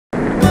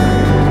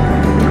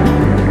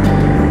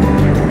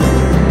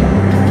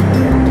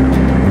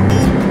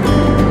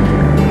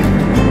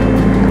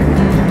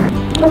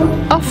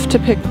off to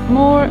pick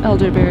more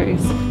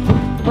elderberries.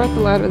 Brought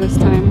the ladder this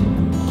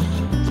time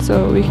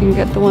so we can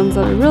get the ones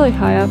that are really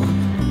high up.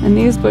 And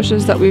these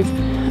bushes that we've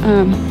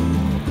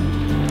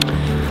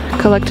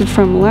collected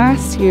from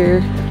last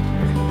year,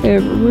 they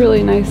have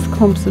really nice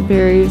clumps of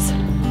berries,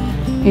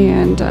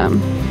 and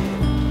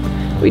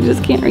we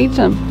just can't reach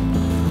them.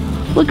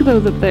 Look at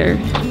those up there.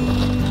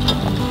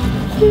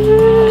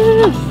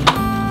 Yes.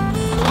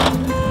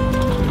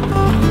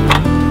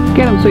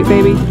 Get them, sweet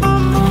baby.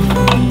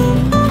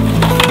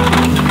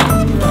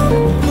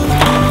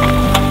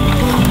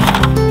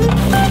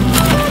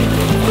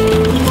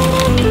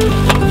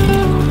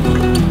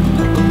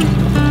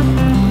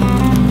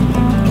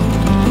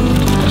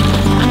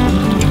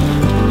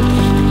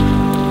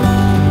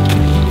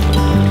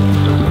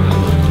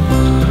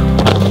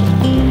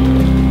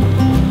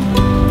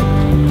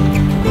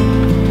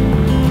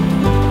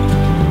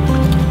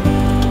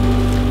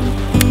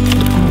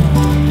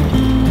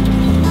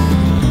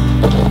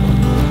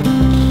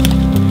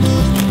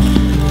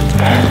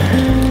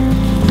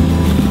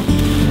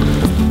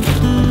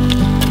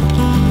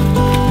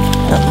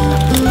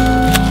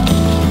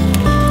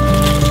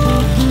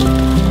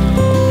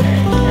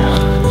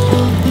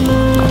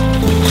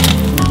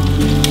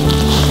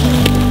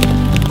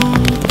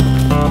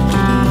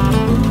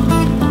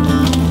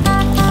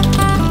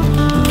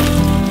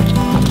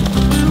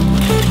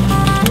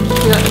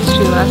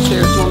 Last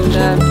year with Mom and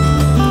Dad.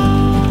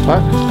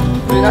 What?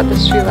 We got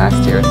this tree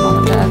last year with Mom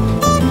and Dad.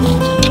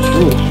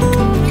 Ooh.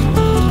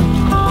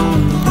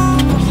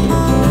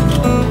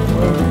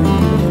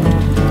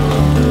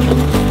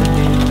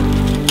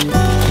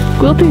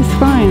 Quilty's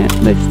fine.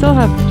 They still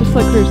have, just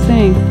like we were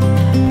saying,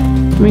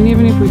 I mean,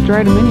 even if we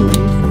dried them anyways,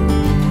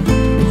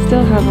 they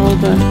still have all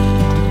the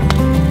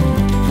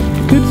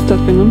good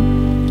stuff in them.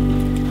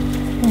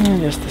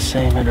 Just the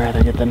same, I'd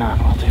rather get the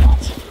non-wilty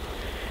ones,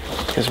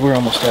 because we're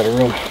almost out of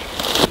room.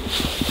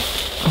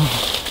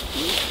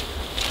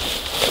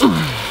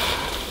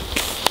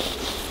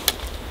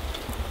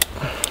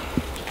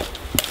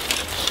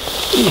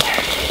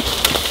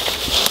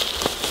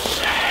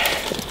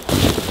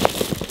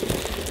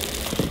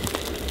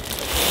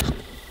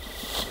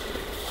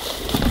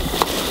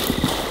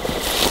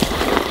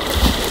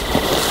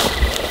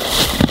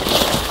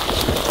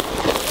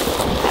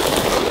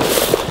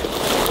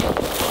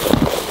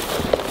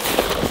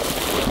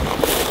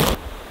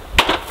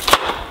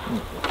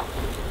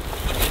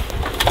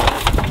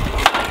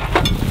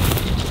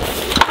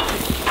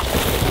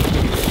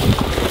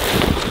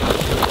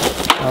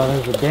 Oh,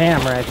 there's a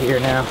dam right here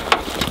now.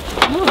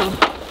 Oh.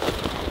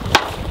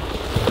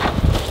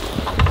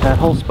 That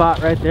whole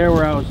spot right there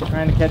where I was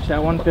trying to catch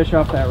that one fish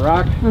off that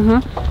rock,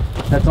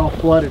 that's all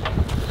flooded.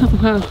 Oh,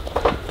 wow.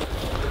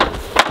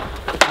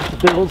 There's a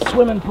big old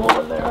swimming pool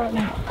in there right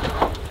now.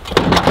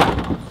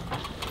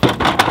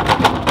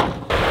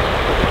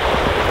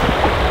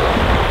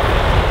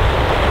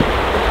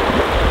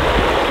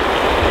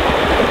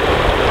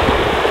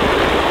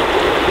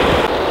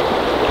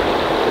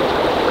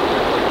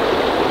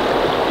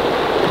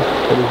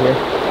 Here.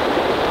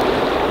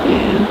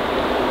 Yeah.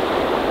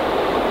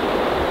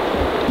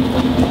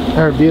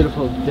 Our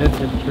beautiful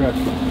dented truck.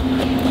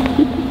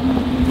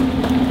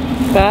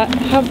 That,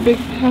 how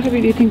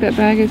heavy do you think that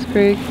bag is,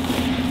 Kraig?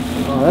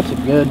 Oh, that's a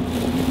good,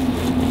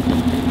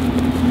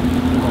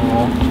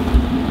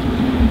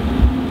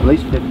 at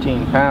least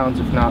 15 pounds,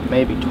 if not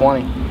maybe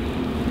 20.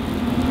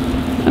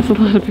 That's a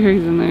lot of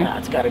berries in there. Yeah,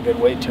 it's got a good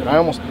weight to it. I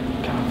almost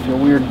kind of feel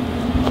weird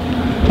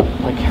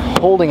like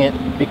holding it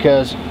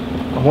because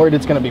I'm worried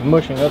it's going to be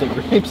mushing other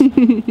grapes.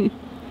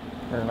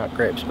 Or not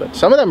grapes, but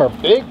some of them are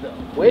big though.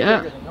 Way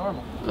bigger than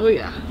normal. Oh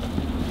yeah.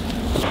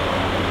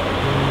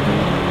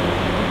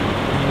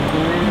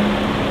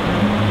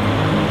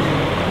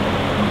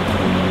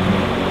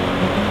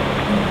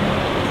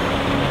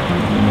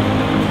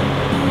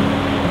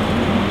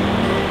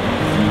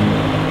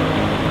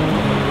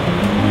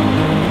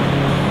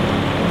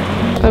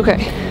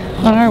 Okay,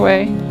 on our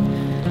way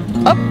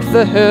up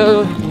the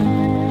hill. A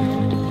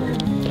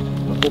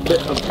little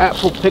bit of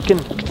apple picking.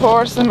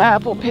 For some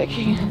apple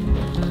picking.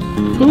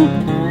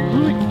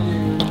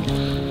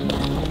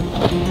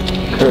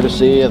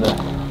 Courtesy of the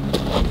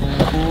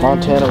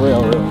Montana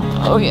Railroad.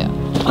 Oh yeah.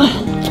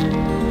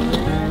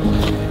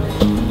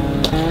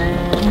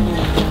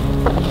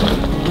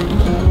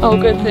 Oh,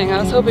 good thing.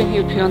 I was hoping he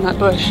would pee on that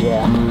bush.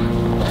 Yeah.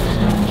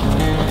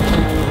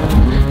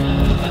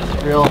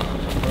 Real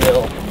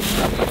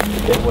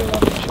get way off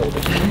the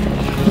shoulder.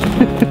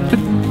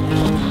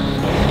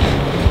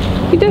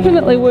 He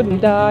definitely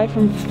wouldn't die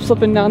from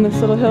slipping down this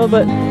little hill,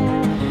 but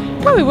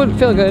probably wouldn't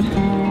feel good.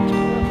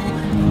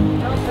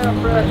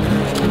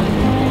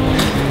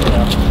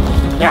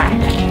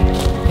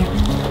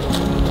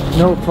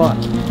 No fun.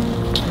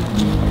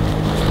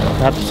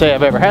 Not to say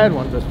I've ever had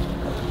one, but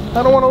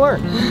I don't want to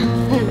learn.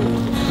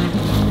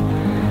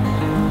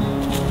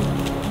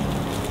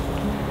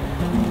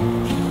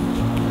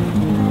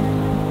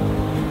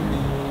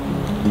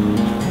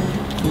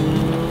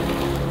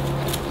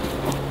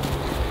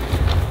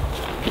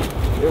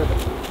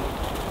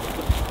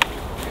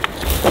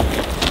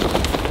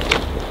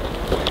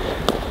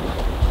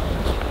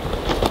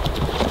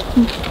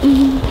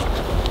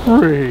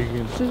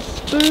 Kraig.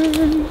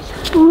 Sisters.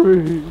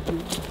 Kraig.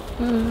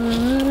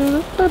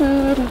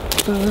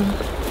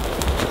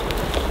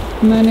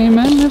 Many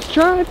men have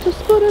tried to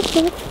split us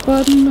up,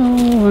 but no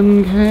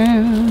one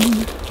can.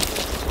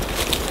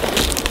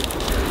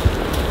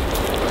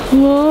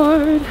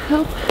 Lord,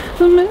 help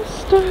the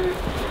mister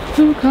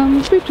who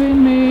comes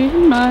between me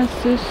and my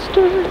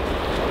sister.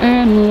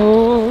 And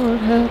Lord,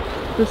 help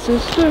the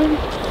sister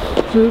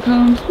who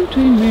comes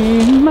between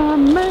me and my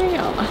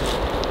man.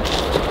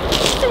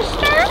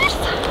 Sisters?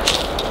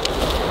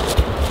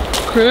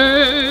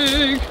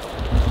 Kraig!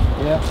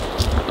 Yeah?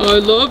 I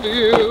love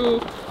you!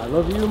 I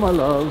love you, my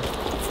love.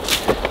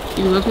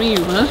 You love me, you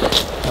love?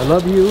 I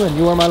love you and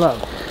you are my love.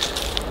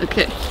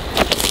 Okay.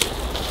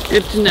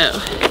 Good to know.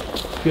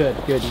 Good,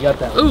 good, you got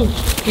that one. Ooh,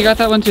 you got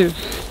that one too.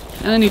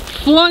 And then he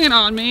flung it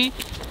on me.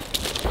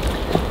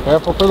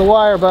 Careful for the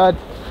wire, bud.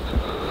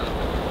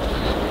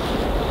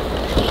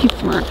 He's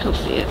smart, he'll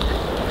see it.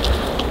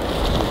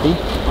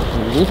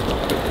 Easy.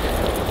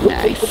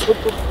 Nice.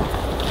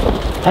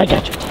 I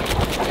got you.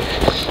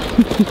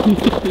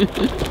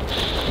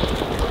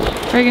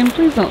 Reagan,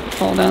 please don't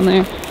fall down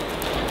there.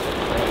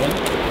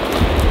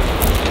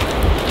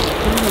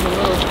 I'm a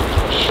little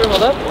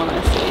shriveled up one,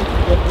 I see.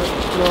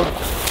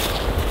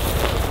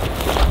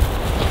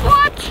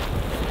 What?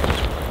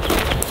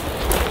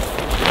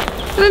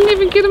 I didn't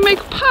even get to make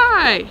a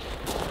pie.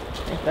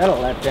 That'll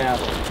let down.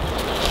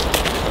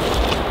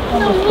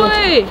 No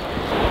way.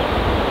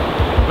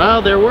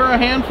 Well, there were a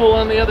handful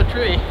on the other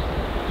tree.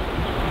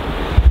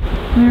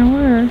 There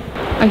were.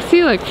 I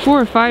see like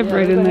 4 or 5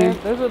 right in there.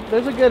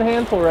 There's a good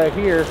handful right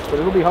here, but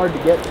it'll be hard to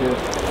get to.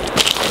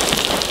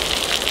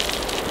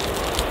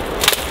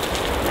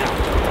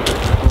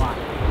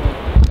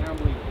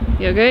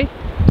 You okay?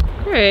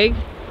 Kraig?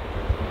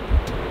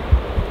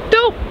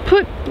 Don't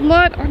put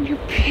blood on your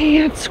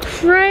pants,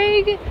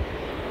 Kraig!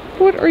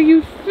 What are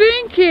you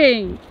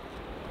thinking?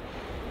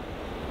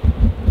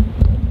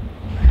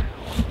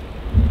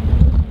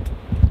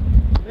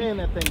 Man,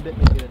 that thing bit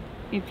me good.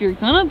 If you're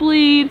gonna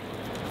bleed,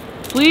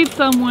 bleed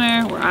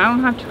somewhere where I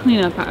don't have to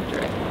clean up after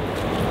it.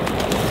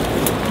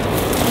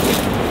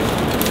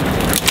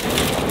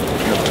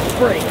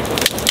 Break.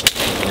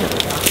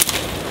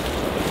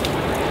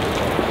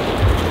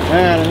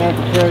 Man, I'm gonna have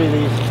to carry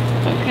these.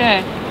 Okay.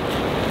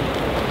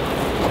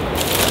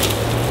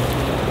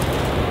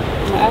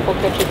 My apple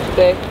catcher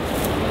today.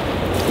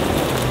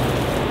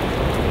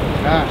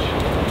 Gosh.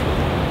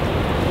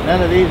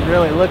 None of these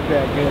really look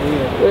that good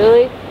either.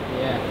 Really?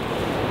 Yeah.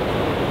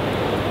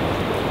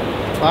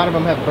 A lot of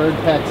them have bird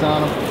pecks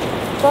on them.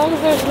 As long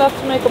as there's enough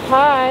to make a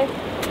pie.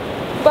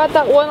 What about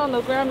that one on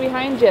the ground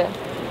behind you?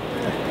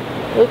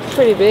 Looks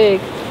pretty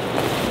big.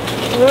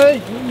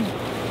 Hey.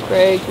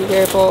 Kraig, be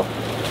careful.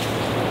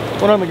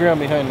 One on the ground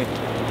behind me.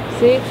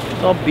 See?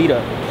 It's all beat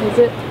up. Is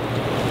it?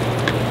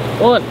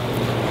 One.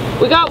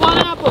 We got one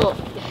apple.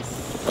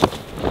 Yes.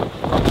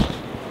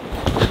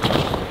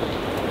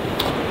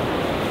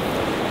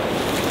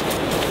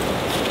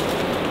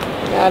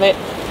 Got it.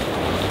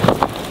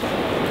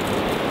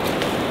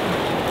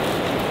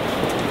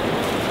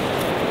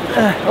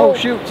 Oh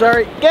shoot,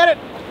 sorry. Get it!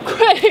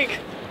 Kraig!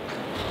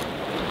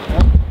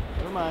 Nope,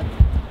 never mind.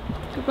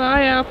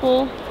 Goodbye,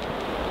 apple.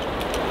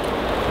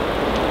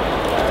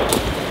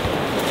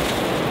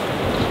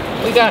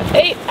 We got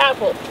 8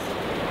 apples.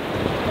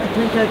 I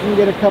think I can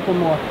get a couple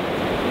more.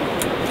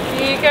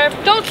 Be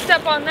careful. Don't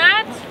step on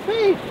that.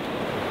 Hey,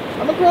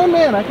 I'm a grown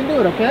man. I can do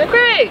it, okay?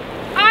 Kraig,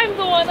 I'm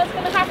the one that's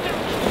going to have to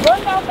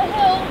run down the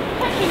hill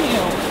catching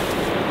you.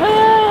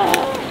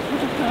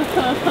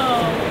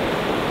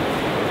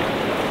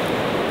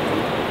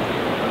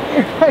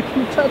 Here, I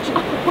can touch it.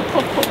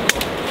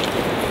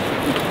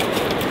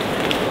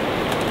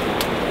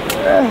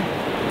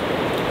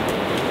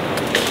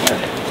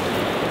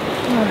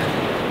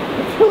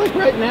 I feel like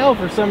right now,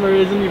 for some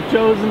reason, you've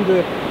chosen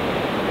to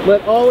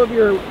let all of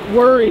your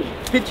worry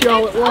hit you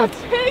all at once.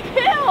 It's a big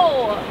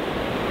hill.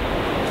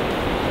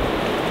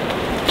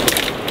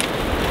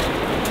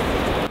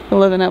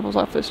 11 apples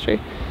off this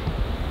tree.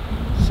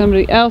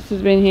 Somebody else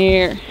has been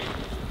here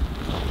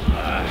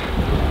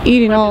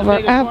eating all of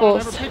our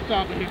apples.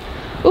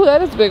 Ooh,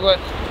 that is a big one.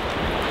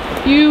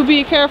 You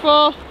be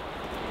careful.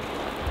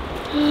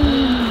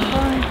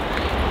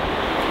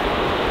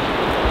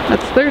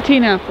 That's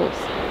 13 apples.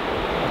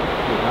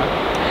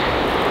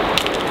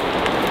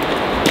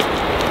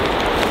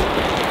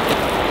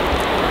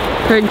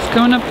 Kraig's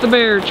coming up the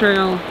bear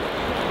trail.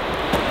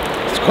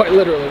 It's quite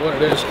literally what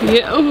it is.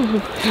 Yeah.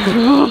 Ooh.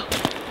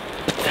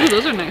 Ooh,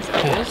 those are nice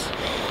apples.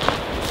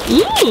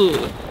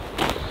 Ooh.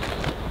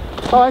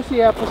 Oh, I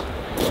see apples.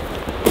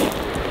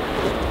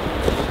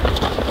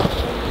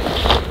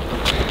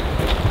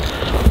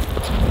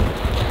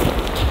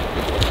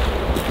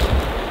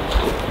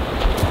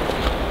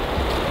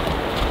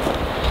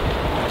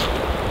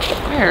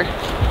 Where?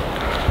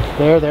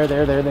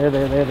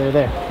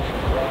 There.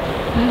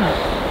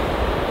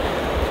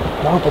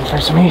 I'm hoping for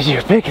some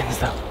easier pickings,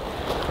 though.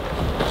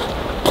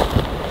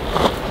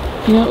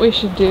 You know what we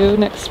should do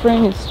next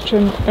spring is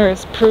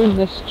prune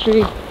this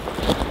tree.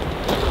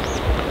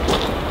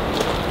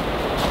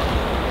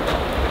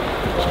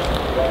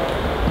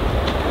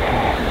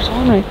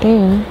 one right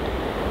there.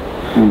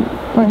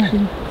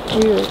 Actually,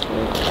 weird.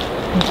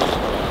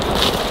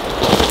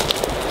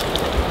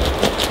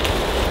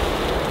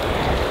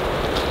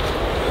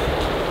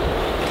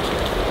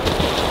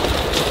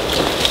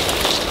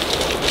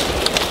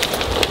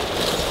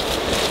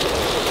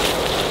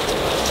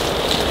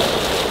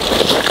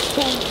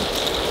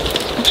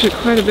 Actually,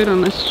 quite a bit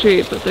on this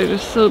street, but they're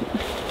just so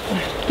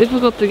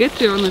difficult to get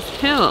to on this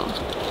hill.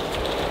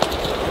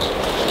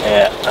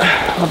 Yeah,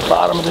 the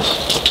bottom of this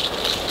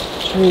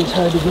tree is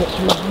hard to get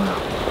through as well.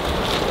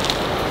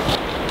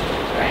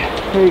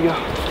 Here you go.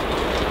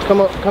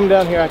 Come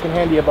down here, I can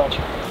hand you a bunch.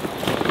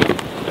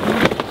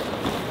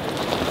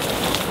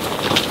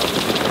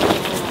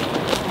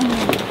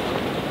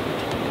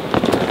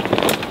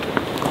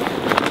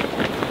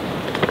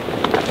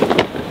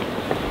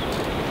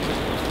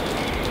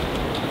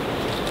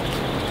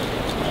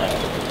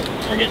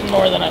 We're getting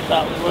more than I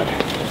thought we would.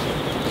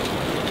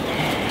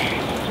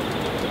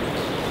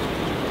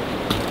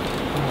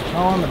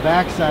 All on the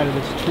back side of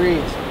this tree.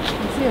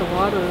 It's see a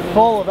water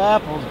full of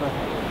apples, but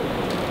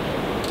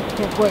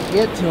can't quite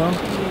get to them.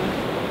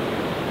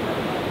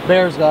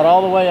 Bears got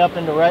all the way up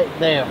into right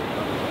there.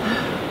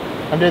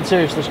 I'm dead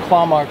serious. There's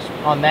claw marks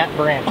on that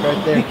branch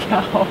right there. Holy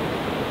cow.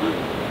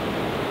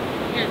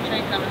 Here,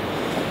 train coming.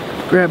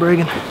 Grab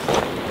Reagan.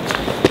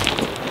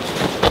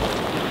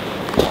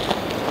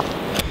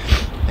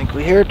 I think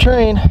we hear a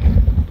train.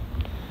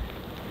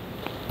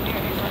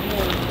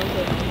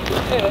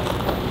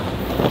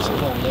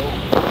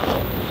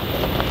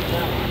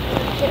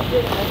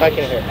 I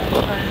can hear it.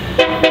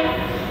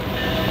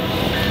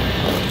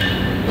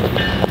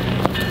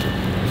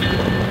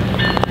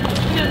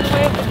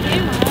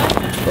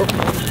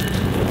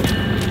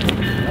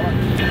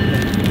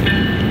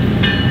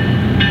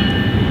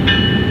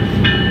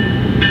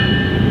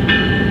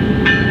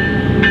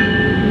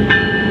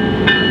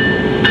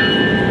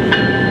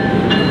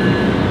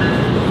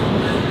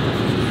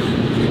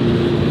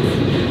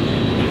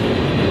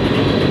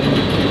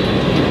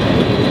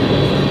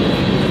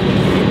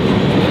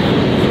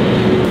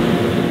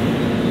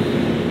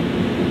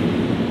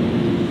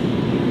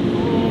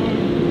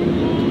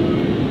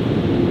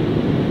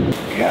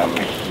 Come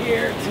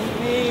here to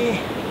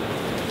me.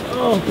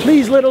 Oh,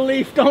 please, little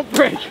leaf, don't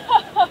break.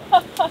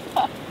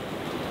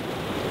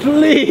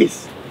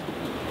 Please.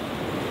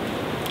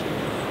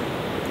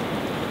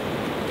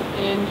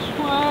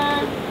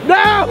 Inchworm.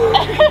 No!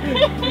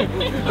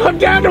 I'm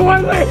down to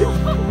one leaf.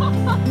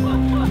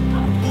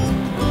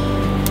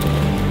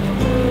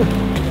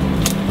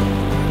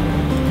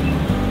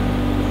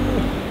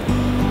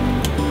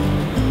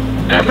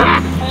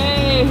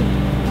 Hey.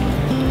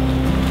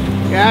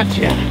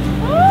 Gotcha.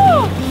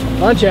 Woo.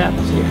 Bunch of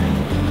apples here.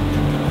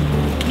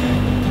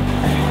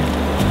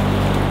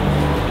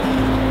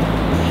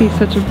 He's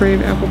such a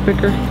brave apple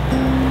picker.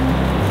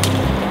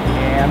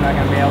 Yeah, I'm not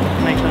gonna be able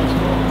to make those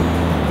full.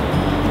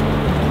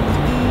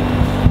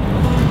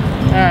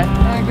 Alright, I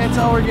think that's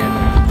all we're getting.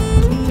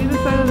 See the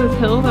side of this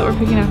hill that we're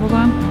picking apples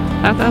on?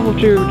 That's the apple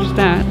tree we were just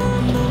at.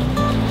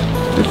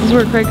 This is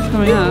where Kraig is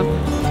coming up.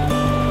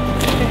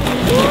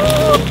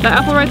 That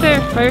apple right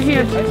there, right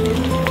here.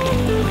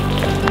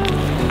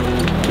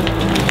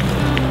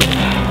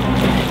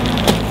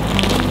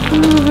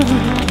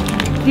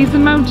 He's a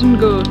mountain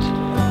goat.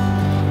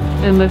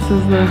 And this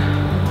is the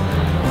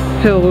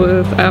hill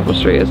with apple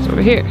trees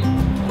over here.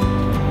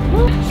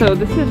 So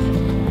this is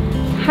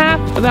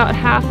about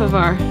half of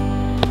our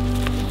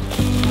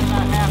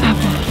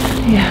apples.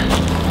 Yeah.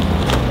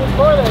 It's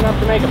more than enough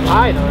to make a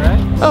pie though,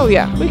 right? Oh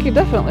yeah, we could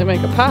definitely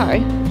make a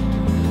pie.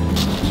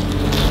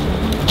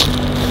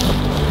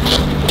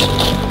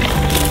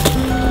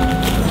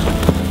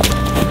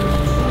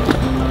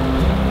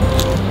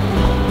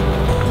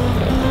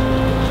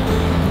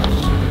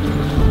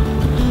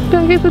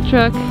 Back at the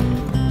truck.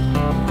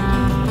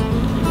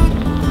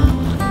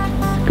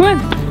 Come on.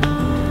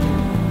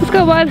 Let's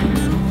go, bud.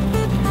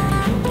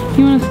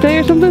 You want to stay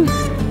or something?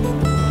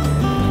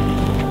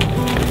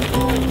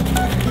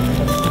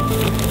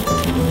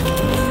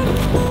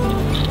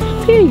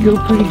 There you go,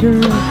 pretty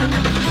girl.